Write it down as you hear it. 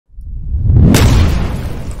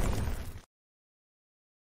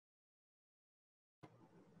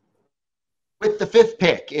With the fifth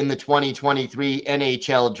pick in the 2023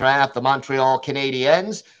 NHL Draft, the Montreal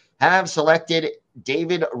Canadiens have selected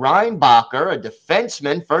David Reinbacher, a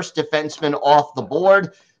defenseman, first defenseman off the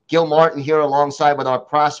board. Gil Martin here alongside with our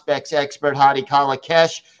prospects expert, Hadi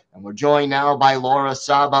Kalakeche. And we're joined now by Laura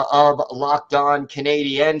Saba of Locked On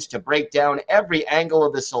Canadiens to break down every angle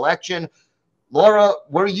of the selection. Laura,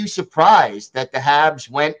 were you surprised that the Habs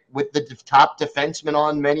went with the top defenseman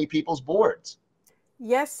on many people's boards?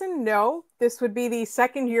 Yes and no. This would be the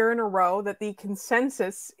second year in a row that the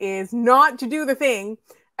consensus is not to do the thing,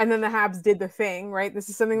 and then the Habs did the thing, right? This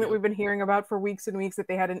is something that we've been hearing about for weeks and weeks, that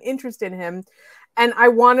they had an interest in him. And I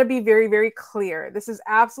want to be very, very clear. This is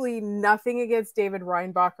absolutely nothing against David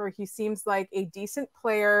Reinbacher. He seems like a decent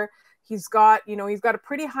player. He's got a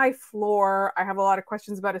pretty high floor. I have a lot of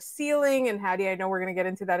questions about a ceiling, and Hadi, I know we're going to get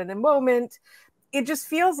into that in a moment. It just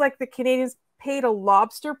feels like the Canadiens paid a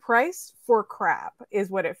lobster price for crap,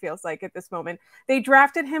 is what it feels like at this moment. They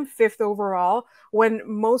drafted him 5th overall when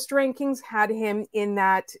most rankings had him in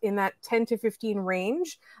that 10 to 15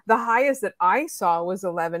 range. The highest that I saw was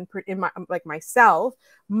 11 in myself.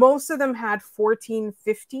 Most of them had 14,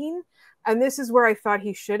 15. And this is where I thought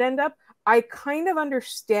he should end up. I kind of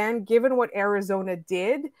understand, given what Arizona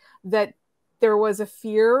did, that there was a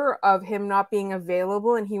fear of him not being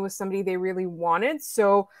available, and he was somebody they really wanted.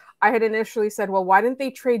 So I had initially said, well, why didn't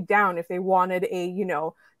they trade down if they wanted a,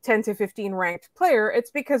 10 to 15 ranked player?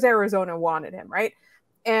 It's because Arizona wanted him, right?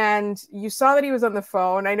 And you saw that he was on the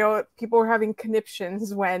phone. I know people were having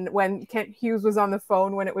conniptions when Kent Hughes was on the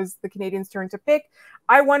phone when it was the Canadiens' turn to pick.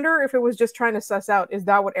 I wonder if it was just trying to suss out, is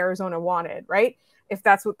that what Arizona wanted, right? If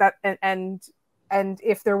that's what that, and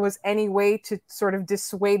if there was any way to sort of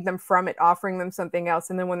dissuade them from it, offering them something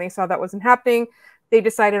else. And then when they saw that wasn't happening, they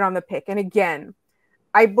decided on the pick. And again,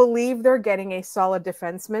 I believe they're getting a solid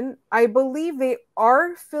defenseman. I believe they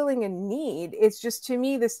are filling a need. It's just, to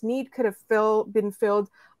me, this need could have been filled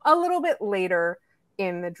a little bit later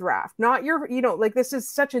in the draft. Not this is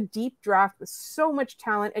such a deep draft with so much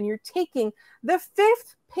talent, and you're taking the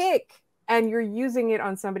 5th pick and you're using it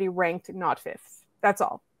on somebody ranked not 5th. That's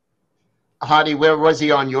all. Hadi, where was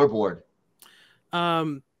he on your board?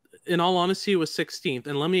 In all honesty, it was 16th.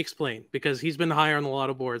 And let me explain, because he's been higher on a lot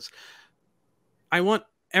of boards. I want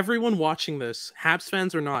everyone watching this, Habs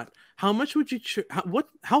fans or not, how much would you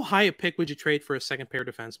how high a pick would you trade for a second pair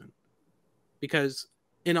defenseman? Because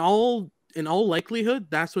in all likelihood,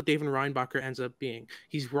 that's what David Reinbacher ends up being.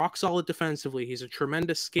 He's rock solid defensively. He's a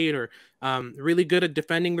tremendous skater, really good at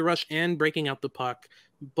defending the rush and breaking out the puck.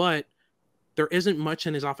 But there isn't much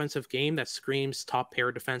in his offensive game that screams top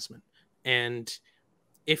pair defenseman. And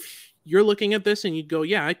if you're looking at this and you go,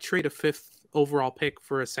 yeah, I'd trade a 5th overall pick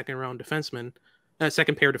for a second pair defenseman,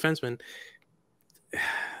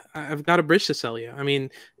 I've got a bridge to sell you. I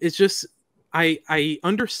mean, it's just, I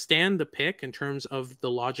understand the pick in terms of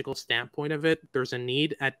the logical standpoint of it. There's a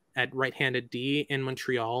need at right-handed D in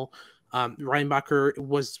Montreal. Reinbacher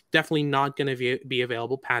was definitely not going to be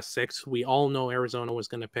available past 6. We all know Arizona was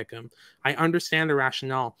going to pick him. I understand the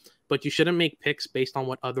rationale, but you shouldn't make picks based on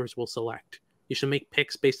what others will select. You should make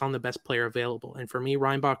picks based on the best player available. And for me,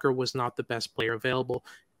 Reinbacher was not the best player available.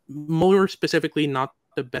 More specifically, not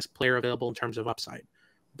the best player available in terms of upside.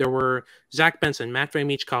 There were Zach Benson, Matvei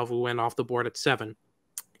Michkov, who went off the board at 7.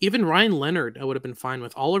 Even Ryan Leonard, I would have been fine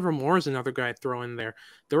with. Oliver Moore is another guy I'd throw in there.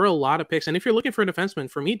 There were a lot of picks. And if you're looking for a defenseman,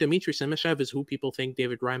 for me, Dmitry Simashev is who people think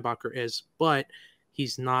David Reinbacher is, but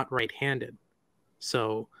he's not right-handed.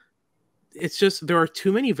 So it's just, there are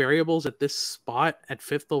too many variables at this spot at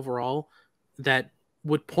 5th overall that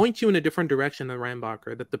would point you in a different direction than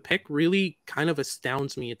Reinbacher, that the pick really kind of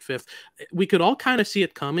astounds me at 5th. We could all kind of see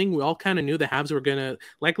it coming. We all kind of knew the Habs were going to,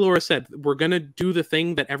 like Laura said, we're going to do the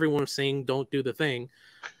thing that everyone was saying, don't do the thing.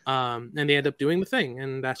 And they end up doing the thing,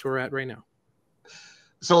 and that's where we're at right now.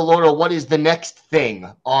 So, Laura, what is the next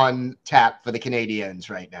thing on tap for the Canadiens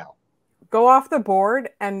right now? Go off the board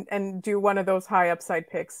and do one of those high upside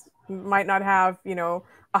picks. Might not have,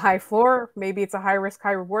 a high floor. Maybe it's a high risk,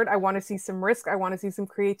 high reward. I want to see some risk. I want to see some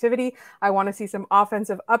creativity. I want to see some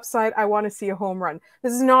offensive upside. I want to see a home run.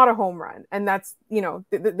 This is not a home run. And that's,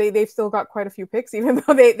 they've still got quite a few picks, even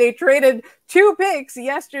though they traded 2 picks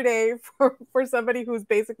yesterday for somebody who's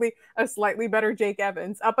basically a slightly better Jake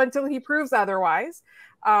Evans up until he proves otherwise.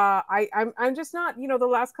 I'm just not, the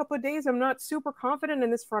last couple of days, I'm not super confident in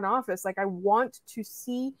this front office. Like, I want to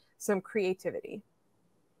see some creativity.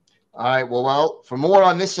 All right, well, for more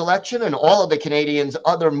on this selection and all of the Canadiens'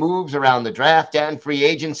 other moves around the draft and free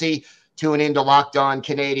agency, tune into Locked On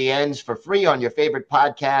Canadiens for free on your favorite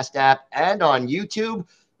podcast app and on YouTube.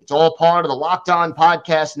 It's all part of the Locked On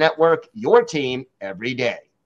Podcast Network, your team every day.